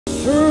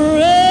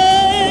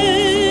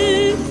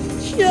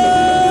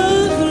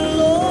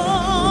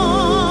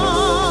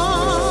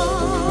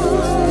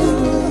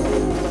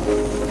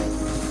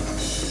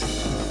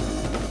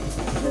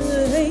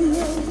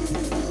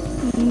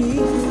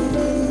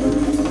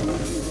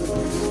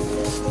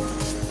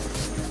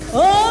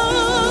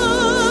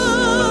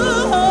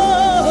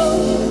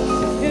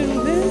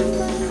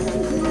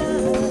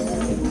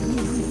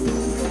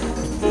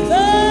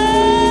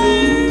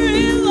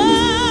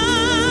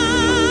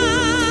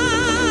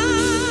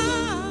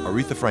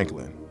Aretha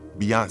Franklin,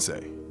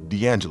 Beyonce,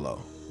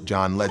 D'Angelo,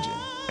 John Legend,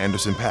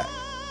 Anderson .Paak.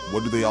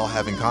 What do they all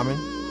have in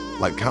common?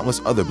 Like countless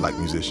other black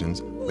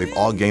musicians, they've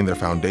all gained their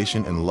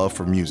foundation and love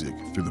for music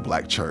through the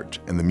black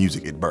church and the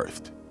music it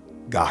birthed,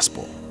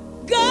 gospel.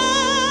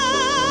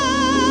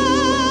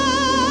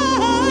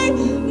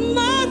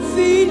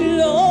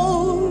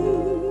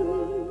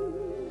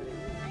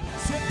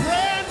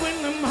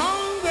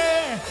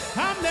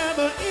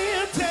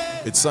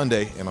 It's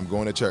Sunday and I'm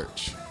going to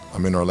church.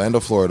 I'm in Orlando,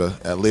 Florida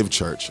at Live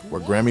Church, where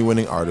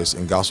Grammy-winning artist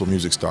and gospel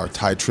music star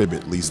Tye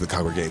Tribbett leads the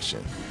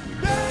congregation.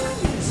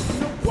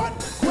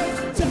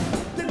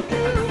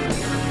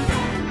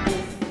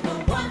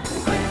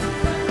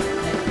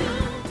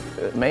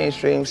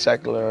 Mainstream,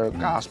 secular,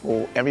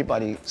 gospel,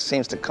 everybody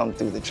seems to come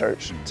through the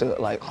church to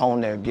like hone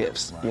their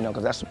gifts, you know,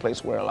 because that's the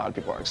place where a lot of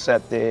people are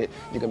accepted.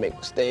 You can make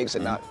mistakes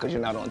and not, because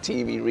you're not on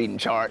TV reading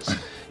charts.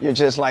 You're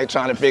just like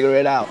trying to figure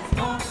it out.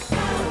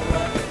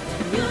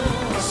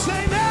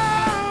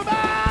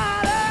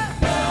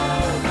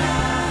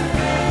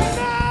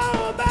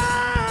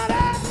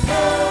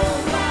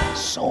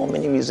 So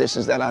many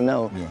musicians that I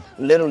know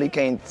literally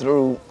came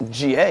through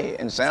GA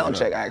and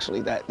Soundcheck actually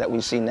that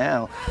we see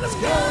now. Let's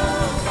go.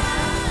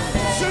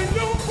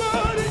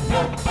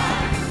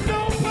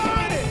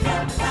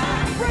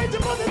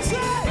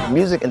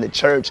 Music in the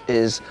church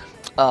is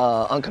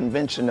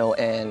unconventional,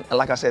 and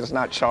like I said, it's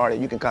not charted.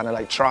 You can kind of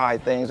like try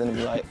things and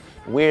be like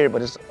weird,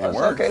 but it's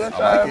okay. Let's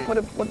try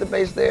put the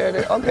bass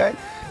there. Okay.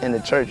 In the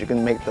church, you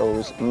can make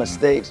those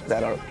mistakes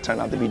that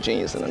turn out to be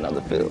genius in another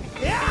field.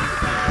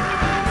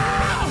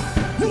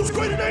 Who's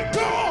greater than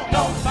God?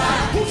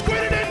 Nobody. Who's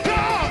greater than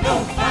God?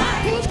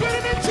 Nobody. Who's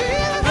greater than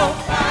Jesus?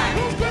 Nobody.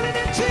 Who's greater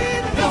than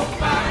Jesus?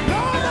 Nobody.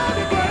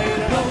 Nobody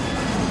greater.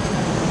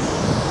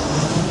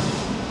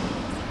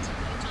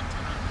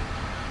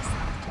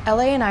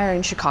 LA and I are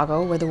in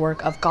Chicago, where the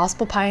work of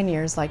gospel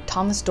pioneers like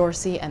Thomas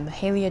Dorsey and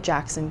Mahalia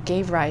Jackson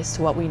gave rise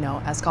to what we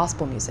know as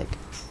gospel music.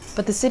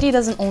 But the city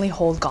doesn't only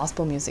hold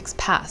gospel music's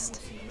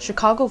past.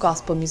 Chicago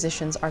gospel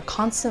musicians are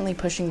constantly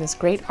pushing this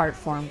great art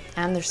form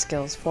and their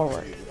skills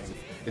forward.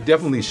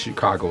 Definitely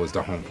Chicago is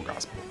the home for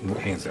gospel,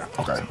 hands down.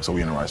 Okay, so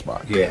we're in the right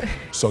spot. Yeah.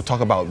 So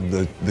talk about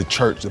the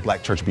church, the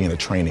black church being a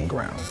training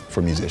ground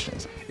for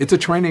musicians. It's a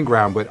training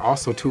ground, but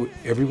also too,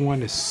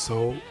 everyone is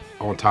so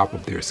on top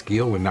of their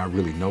skill and not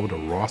really know the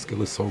raw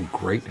skill is so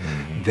great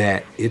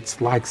that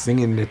it's like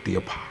singing at the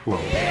Apollo.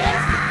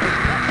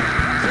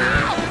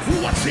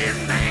 What's his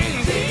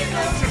name?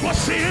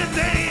 What's his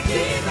name?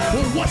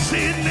 What's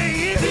his name?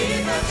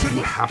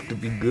 You have to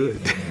be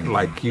good.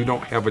 Like, you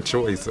don't have a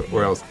choice,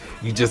 or else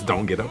you just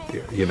don't get up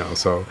there, you know?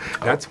 So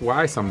that's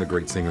why some of the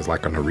great singers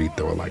like an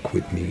Aretha or like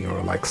Whitney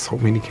or like so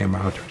many came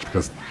out of church,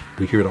 because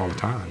we hear it all the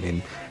time.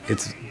 And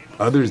it's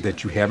others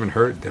that you haven't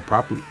heard that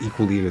probably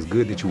equally as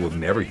good that you will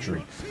never hear.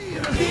 In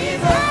the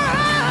name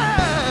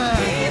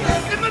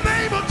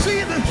of Jesus.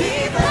 In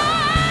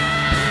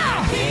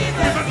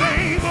the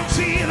name of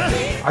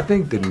Jesus. I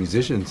think the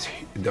musicians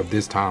of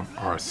this time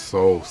are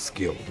so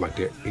skilled, like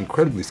they're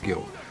incredibly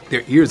skilled.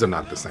 Their ears are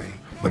not the same,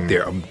 but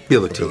their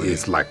ability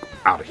is like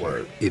out of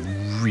here. It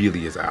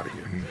really is out of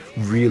here.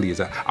 Really is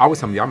out. I always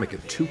tell them, y'all make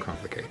it too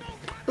complicated.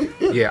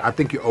 Yeah, I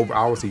think you're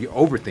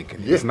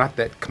overthinking. Yeah. It's not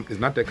that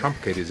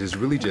complicated. It's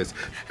really just,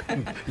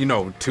 you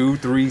know, 2,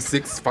 3,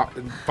 6,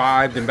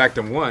 5, then back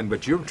to 1.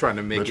 But you're trying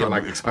to make it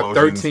like a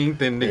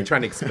 13th, and then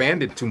trying to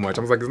expand it too much.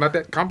 I was like, it's not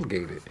that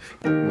complicated.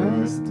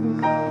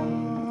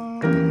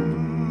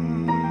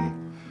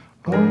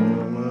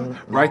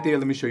 Right there,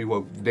 let me show you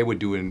what they would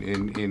do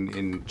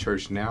in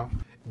church now.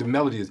 The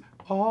melody is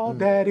all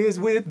that is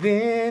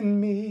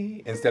within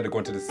me, instead of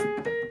going to the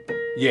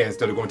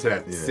instead of going to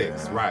that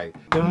 6, right?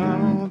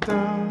 Dun,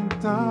 dun,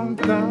 dun,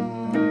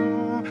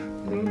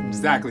 dun.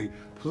 Exactly.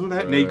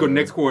 Now you go to the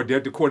next chord.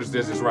 The chord is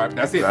this, right?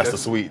 That's it. That's the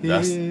sweet.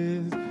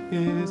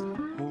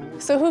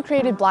 So who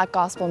created black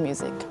gospel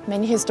music?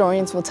 Many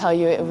historians will tell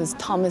you it was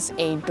Thomas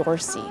A.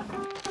 Dorsey.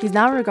 He's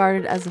now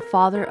regarded as the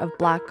father of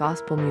black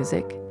gospel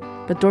music.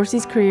 But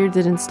Dorsey's career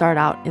didn't start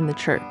out in the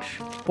church.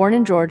 Born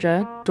in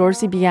Georgia,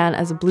 Dorsey began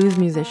as a blues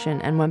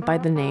musician and went by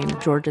the name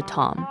Georgia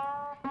Tom.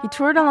 He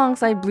toured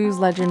alongside blues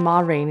legend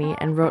Ma Rainey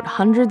and wrote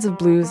hundreds of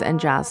blues and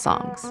jazz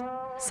songs.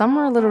 Some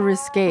were a little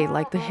risque,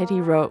 like the hit he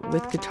wrote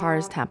with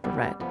Guitars Tampa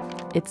Red.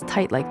 It's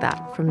Tight Like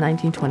That from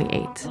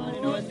 1928.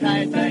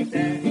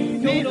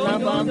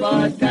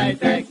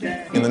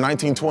 In the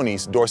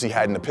 1920s, Dorsey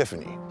had an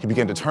epiphany. He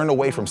began to turn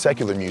away from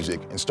secular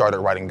music and started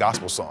writing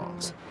gospel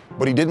songs.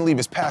 But he didn't leave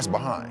his past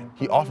behind.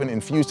 He often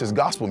infused his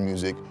gospel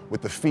music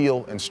with the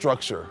feel and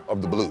structure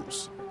of the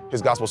blues.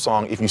 His gospel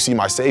song, If You See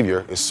My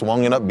Savior, is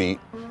swung and upbeat.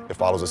 It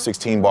follows a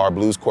 16-bar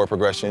blues chord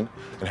progression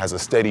and has a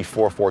steady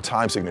 4/4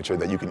 time signature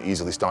that you can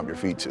easily stomp your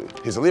feet to.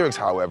 His lyrics,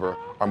 however,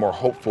 are more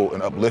hopeful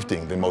and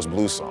uplifting than most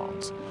blues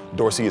songs.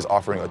 Dorsey is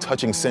offering a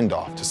touching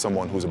send-off to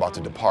someone who's about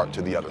to depart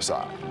to the other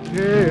side.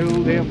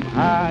 Tell them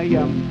I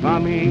am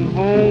coming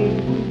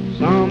home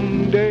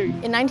someday.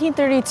 In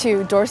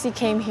 1932, Dorsey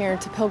came here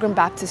to Pilgrim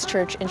Baptist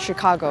Church in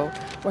Chicago,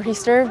 where he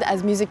served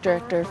as music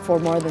director for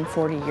more than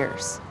 40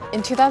 years.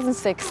 In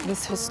 2006,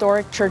 this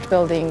historic church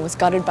building was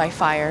gutted by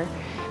fire,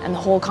 and the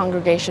whole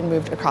congregation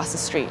moved across the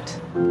street.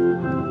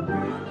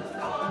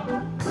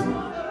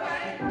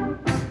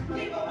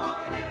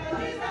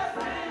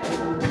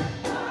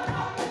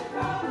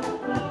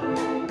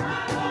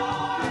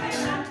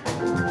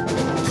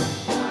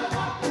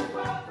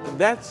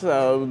 That's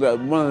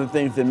one of the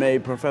things that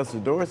made Professor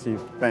Dorsey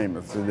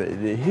famous.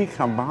 He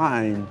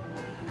combined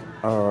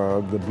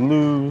the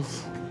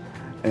blues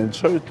and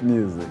church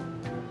music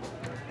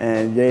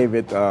and gave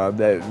it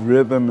that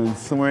rhythm and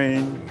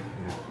swing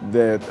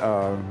that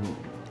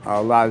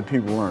a lot of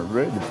people weren't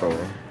ready for.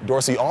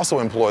 Dorsey also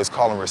employs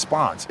call and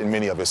response in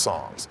many of his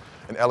songs,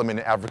 an element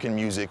in African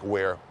music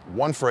where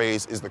one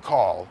phrase is the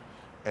call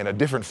and a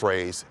different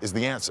phrase is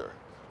the answer,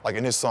 like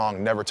in his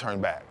song, Never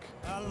Turn Back.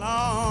 A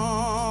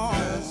long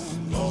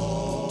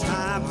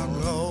time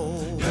ago.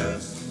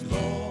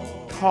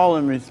 Call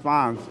and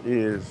response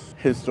is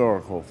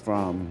historical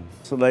from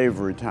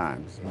slavery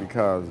times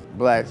because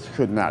blacks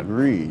could not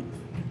read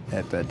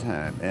at that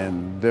time,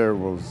 and there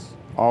was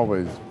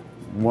always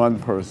one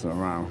person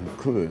around who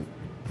could.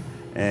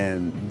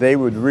 And they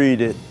would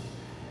read it,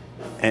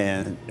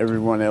 and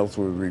everyone else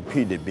would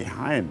repeat it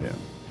behind them.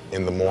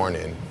 In the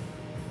morning,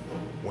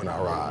 when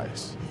I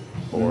rise,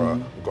 or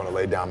I'm gonna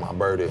lay down my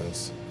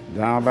burdens.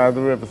 Down by the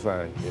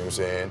riverside. You know what I'm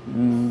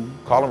saying?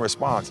 Call and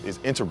response is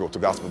integral to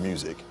gospel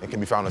music and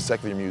can be found in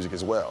secular music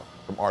as well,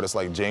 from artists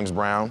like James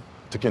Brown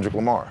to Kendrick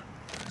Lamar.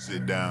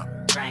 Sit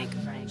down,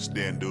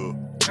 stand up,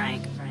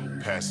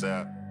 pass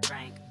out.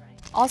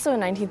 Also in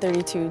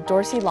 1932,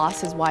 Dorsey lost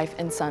his wife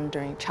and son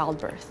during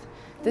childbirth.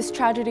 This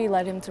tragedy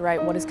led him to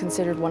write what is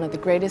considered one of the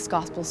greatest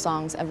gospel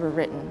songs ever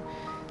written,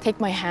 Take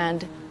My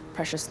Hand,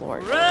 Precious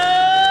Lord.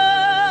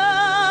 Precious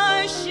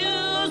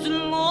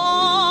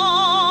Lord.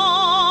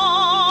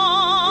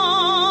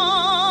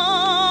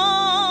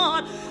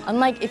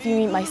 Unlike If You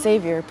Meet My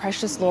Savior,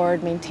 Precious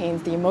Lord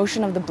maintains the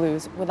emotion of the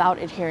blues without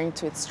adhering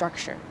to its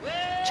structure.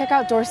 Check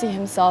out Dorsey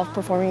himself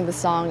performing the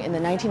song in the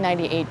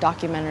 1998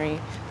 documentary,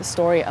 The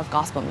Story of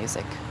Gospel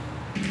Music.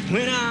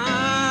 When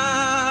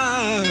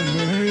I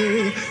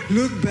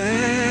look back.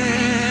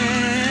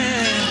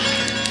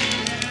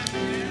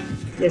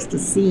 Just to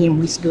see him,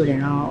 we stood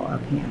in awe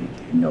of him.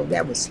 You know,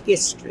 that was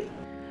history.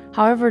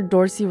 However,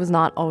 Dorsey was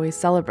not always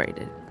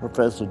celebrated.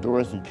 Professor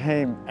Dorsey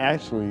came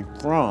actually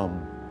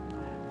from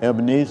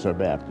Ebenezer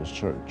Baptist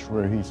Church,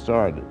 where he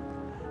started.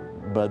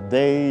 But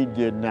they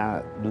did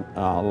not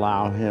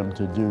allow him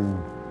to do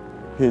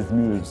his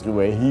music the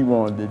way he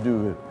wanted to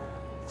do it.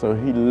 So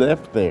he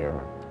left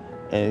there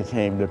and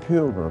came to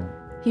Pilgrim.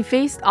 He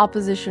faced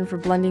opposition for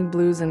blending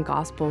blues and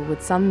gospel,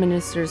 with some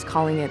ministers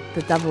calling it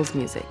the devil's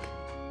music.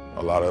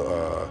 A lot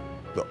of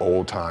the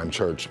old-time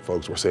church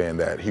folks were saying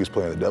that he was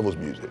playing the devil's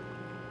music,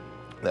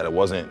 that it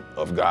wasn't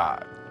of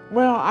God.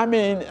 Well, I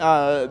mean,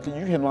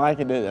 you can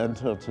liken it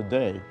until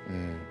today,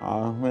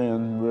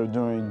 when we're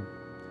doing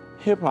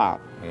hip-hop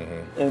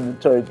in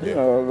the church. You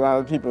know, a lot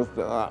of people,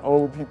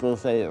 old people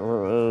say,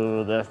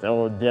 oh, that's the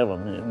old devil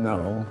music.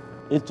 No,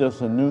 it's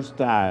just a new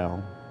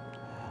style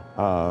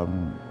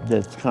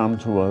that's come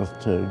to us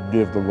to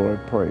give the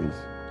Lord praise.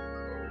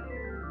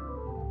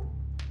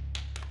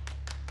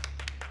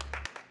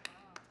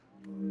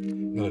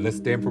 No, let's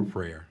stand for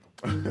prayer.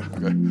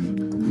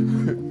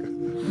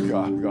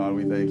 God,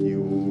 we thank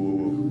you.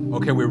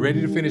 Okay, we're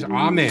ready to finish.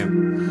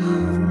 Amen.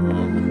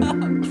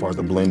 As far as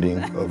the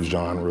blending of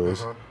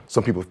genres,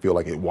 some people feel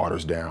like it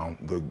waters down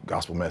the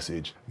gospel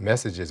message.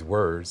 Message is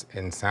words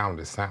and sound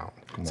is sound.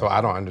 So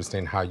I don't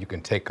understand how you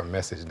can take a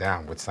message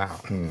down with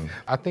sound.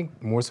 I think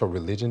more so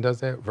religion does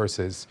that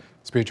versus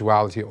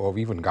spirituality or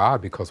even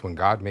God, because when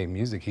God made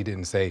music, he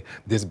didn't say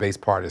this bass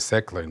part is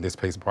secular and this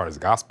bass part is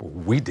gospel.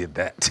 We did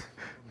that.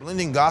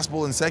 Blending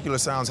gospel and secular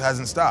sounds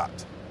hasn't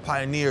stopped.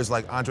 Pioneers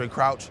like Andre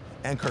Crouch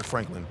and Kirk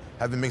Franklin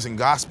have been mixing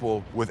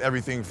gospel with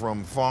everything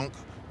from funk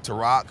to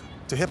rock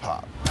to hip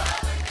hop.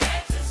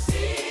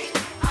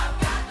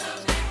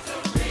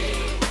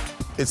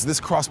 It's this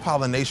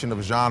cross-pollination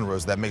of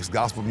genres that makes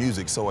gospel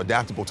music so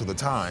adaptable to the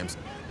times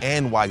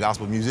and why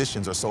gospel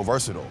musicians are so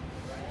versatile.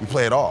 We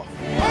play it all.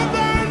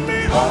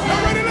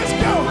 Ready, let's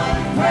go.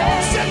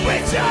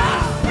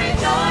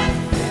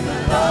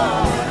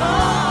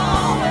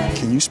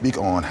 Can you speak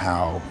on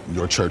how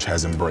your church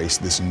has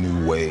embraced this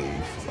new wave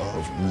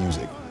of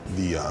music,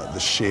 the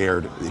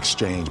shared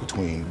exchange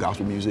between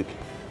gospel music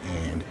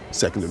and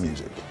secular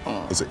music?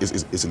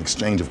 It's an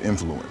exchange of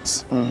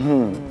influence.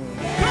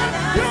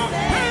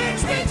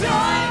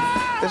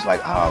 It's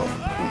like how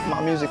my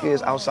music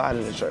is outside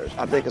of the church.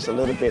 I think it's a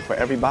little bit for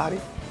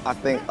everybody. I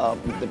think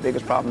the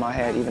biggest problem I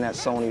had, even at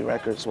Sony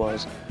Records,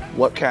 was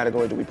what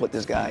category do we put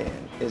this guy in?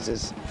 Is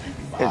this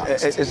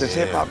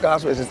hip hop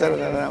gospel? Is this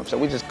da-da-da-da? So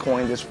we just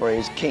coined this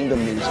phrase,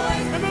 kingdom music.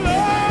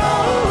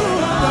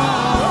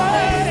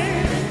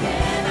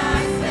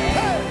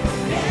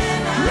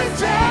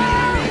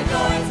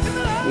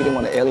 We didn't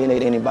want to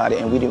alienate anybody,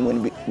 and we didn't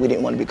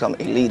want to become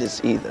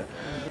elitist either.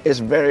 It's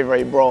very,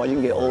 very broad. You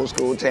can get old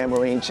school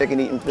tambourine,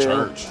 chicken eating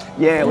feel. Church.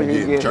 Yeah, when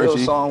you get real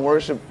song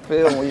worship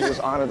feel, when you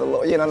just honor the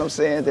Lord. You know what I'm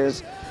saying?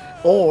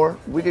 Or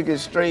we could get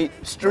straight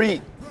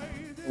street.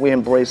 We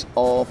embrace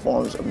all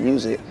forms of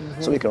music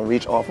so we can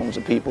reach all forms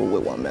of people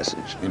with one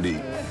message.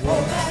 Indeed.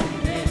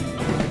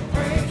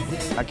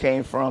 I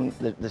came from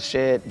the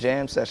shed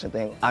jam session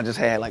thing. I just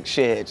had like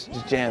sheds,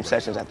 just jam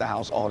sessions at the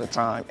house all the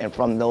time. And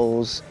from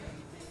those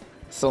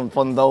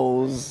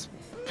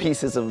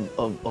pieces of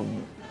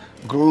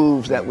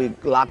grooves that we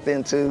locked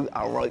into,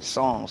 I wrote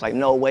songs. Like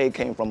No Way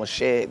came from a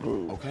shed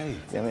groove. Okay.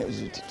 You know what I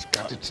mean?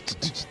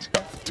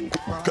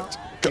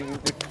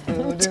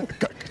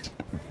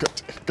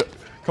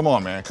 Come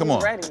on, man, come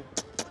on. Ready.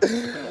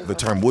 The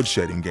term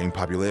woodshedding gained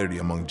popularity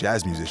among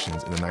jazz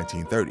musicians in the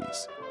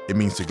 1930s. It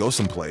means to go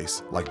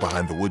someplace, like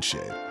behind the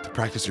woodshed, to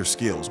practice your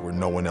skills where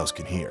no one else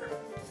can hear.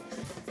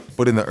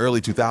 But in the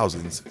early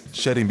 2000s,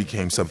 shedding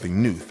became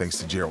something new thanks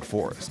to Gerald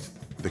Forrest,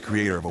 the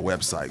creator of a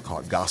website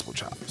called Gospel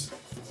Chops.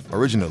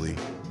 Originally,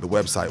 the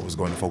website was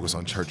going to focus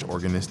on church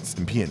organists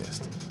and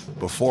pianists,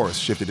 but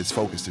Forrest shifted its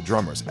focus to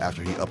drummers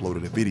after he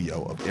uploaded a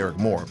video of Eric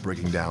Moore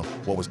breaking down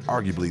what was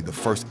arguably the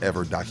first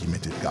ever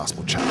documented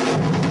gospel chop.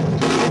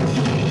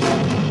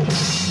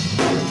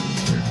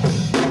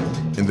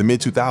 In the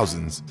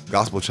mid-2000s,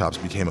 gospel chops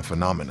became a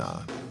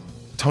phenomenon.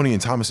 Tony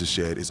and Thomas's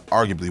shed is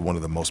arguably one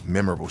of the most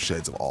memorable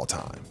sheds of all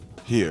time.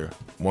 Here,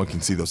 one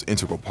can see those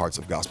integral parts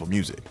of gospel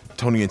music.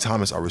 Tony and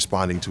Thomas are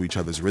responding to each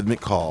other's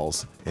rhythmic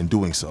calls and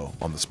doing so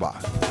on the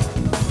spot.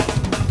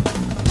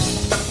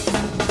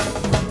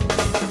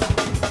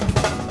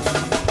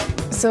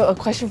 So a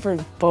question for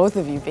both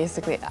of you,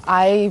 basically.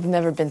 I've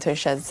never been to a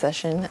shed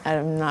session.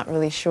 I'm not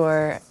really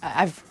sure.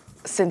 I've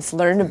since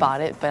learned about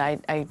it, but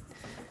I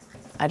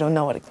don't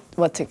know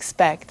what to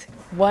expect.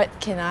 What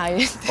can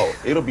I? Oh,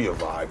 it'll be a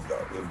vibe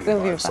though.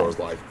 It'll be a vibe. So it's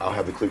like I'll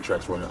have the click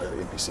tracks running on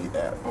the NPC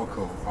app. Oh,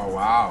 cool. Oh,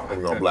 wow. And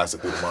we're gonna blast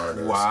it through the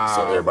monitors, wow,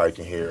 so everybody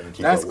can hear and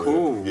keep that's up with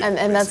cool. it.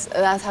 And that's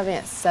happening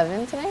at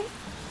 7 tonight?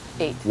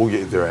 8. We'll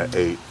get there at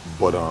 8,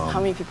 but How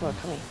many people are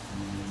coming?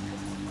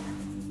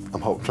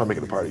 I'm trying to make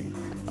it a party.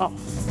 Oh.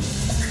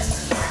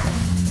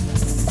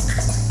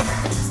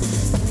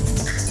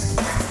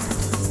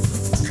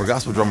 For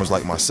gospel drummers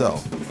like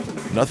myself,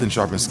 nothing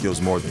sharpens skills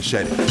more than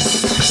shedding.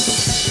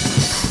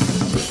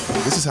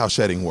 This is how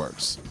shedding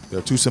works. There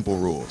are 2 simple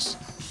rules.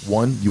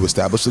 1, you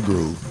establish the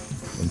groove,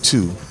 and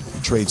 2, you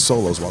trade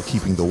solos while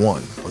keeping the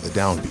 1, or the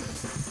downbeat.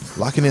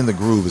 Locking in the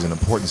groove is an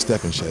important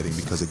step in shedding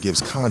because it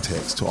gives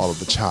context to all of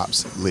the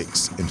chops,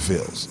 licks, and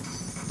fills.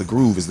 The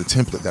groove is the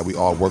template that we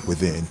all work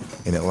within,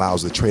 and it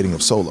allows the trading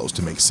of solos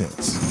to make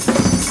sense.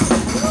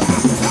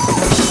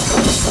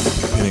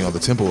 Depending on the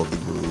tempo of the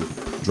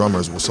groove,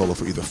 drummers will solo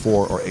for either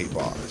 4 or 8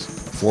 bars.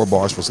 4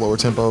 bars for slower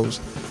tempos,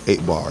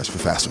 8 bars for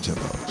faster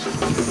tempos.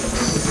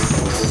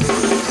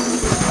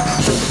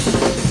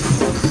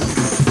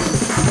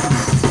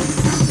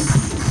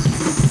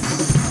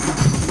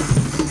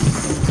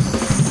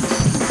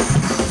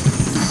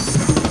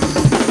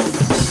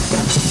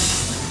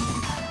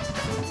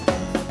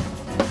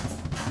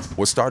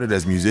 What started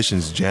as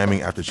musicians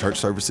jamming after church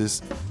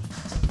services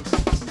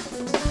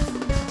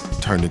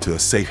turned into a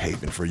safe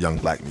haven for young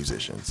black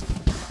musicians.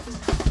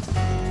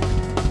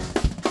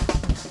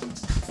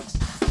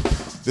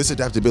 This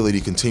adaptability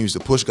continues to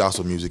push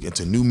gospel music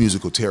into new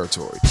musical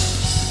territory.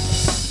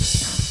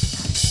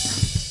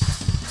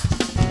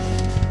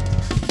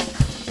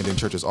 And in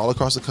churches all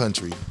across the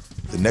country,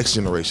 the next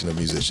generation of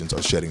musicians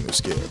are shedding their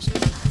skills.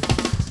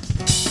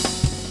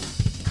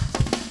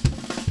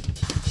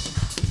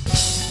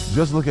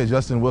 Just look at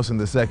Justin Wilson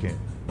II,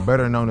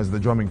 better known as the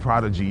drumming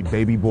prodigy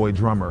Baby Boy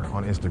Drummer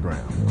on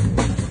Instagram.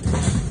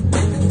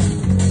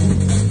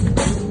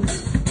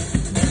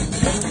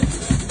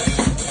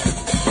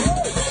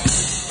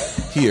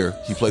 Here,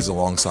 he plays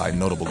alongside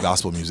notable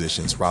gospel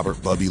musicians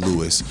Robert "Bubby"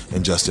 Lewis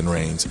and Justin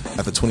Raines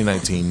at the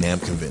 2019 NAMM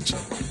convention.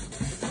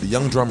 The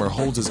young drummer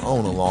holds his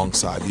own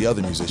alongside the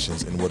other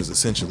musicians in what is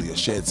essentially a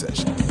shed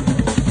session.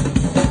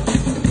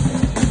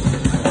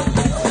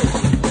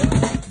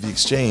 The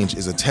exchange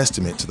is a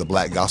testament to the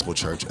Black Gospel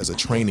Church as a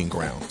training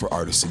ground for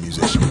artists and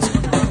musicians.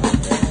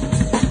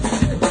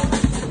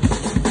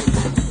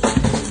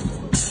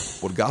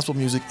 What gospel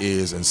music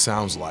is and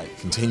sounds like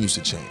continues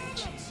to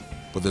change,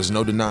 but there's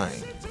no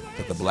denying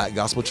that the Black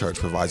Gospel Church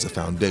provides a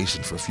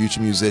foundation for future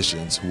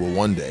musicians who will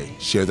one day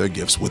share their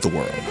gifts with the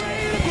world.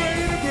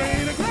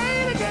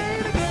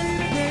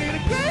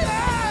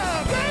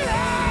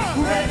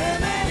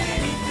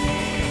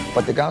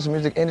 But the gospel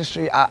music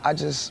industry,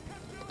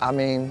 I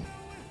mean,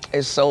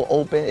 it's so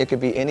open. It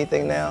could be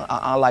anything now.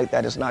 I like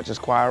that it's not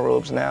just choir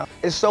robes now.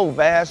 It's so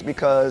vast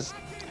because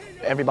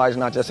everybody's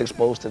not just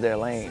exposed to their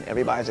lane.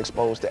 Everybody's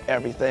exposed to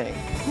everything.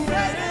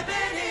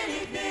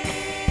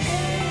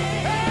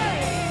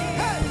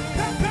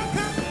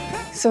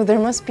 So there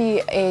must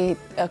be a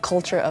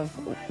culture of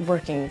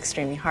working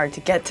extremely hard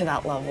to get to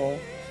that level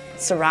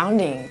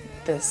surrounding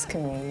this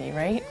community,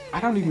 right?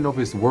 I don't even know if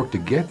it's work to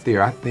get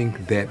there. I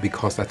think that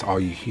because that's all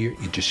you hear,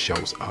 it just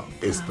shows up.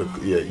 It's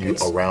you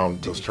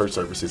around those church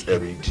services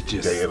every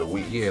day of the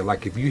week. Yeah,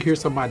 like if you hear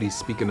somebody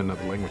speaking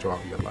another language all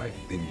your life,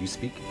 then you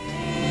speak it.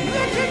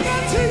 Looking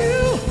unto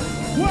you,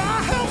 where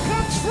our help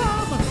comes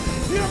from.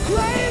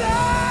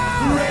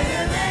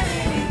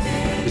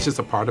 it's just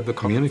a part of the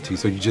community.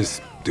 So you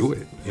just do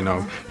it, you know.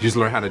 You just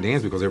learn how to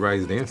dance because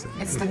everybody's dancing.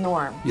 It's the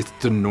norm. It's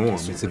the norm.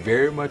 It's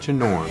very much a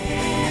norm.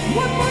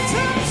 One more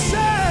time, say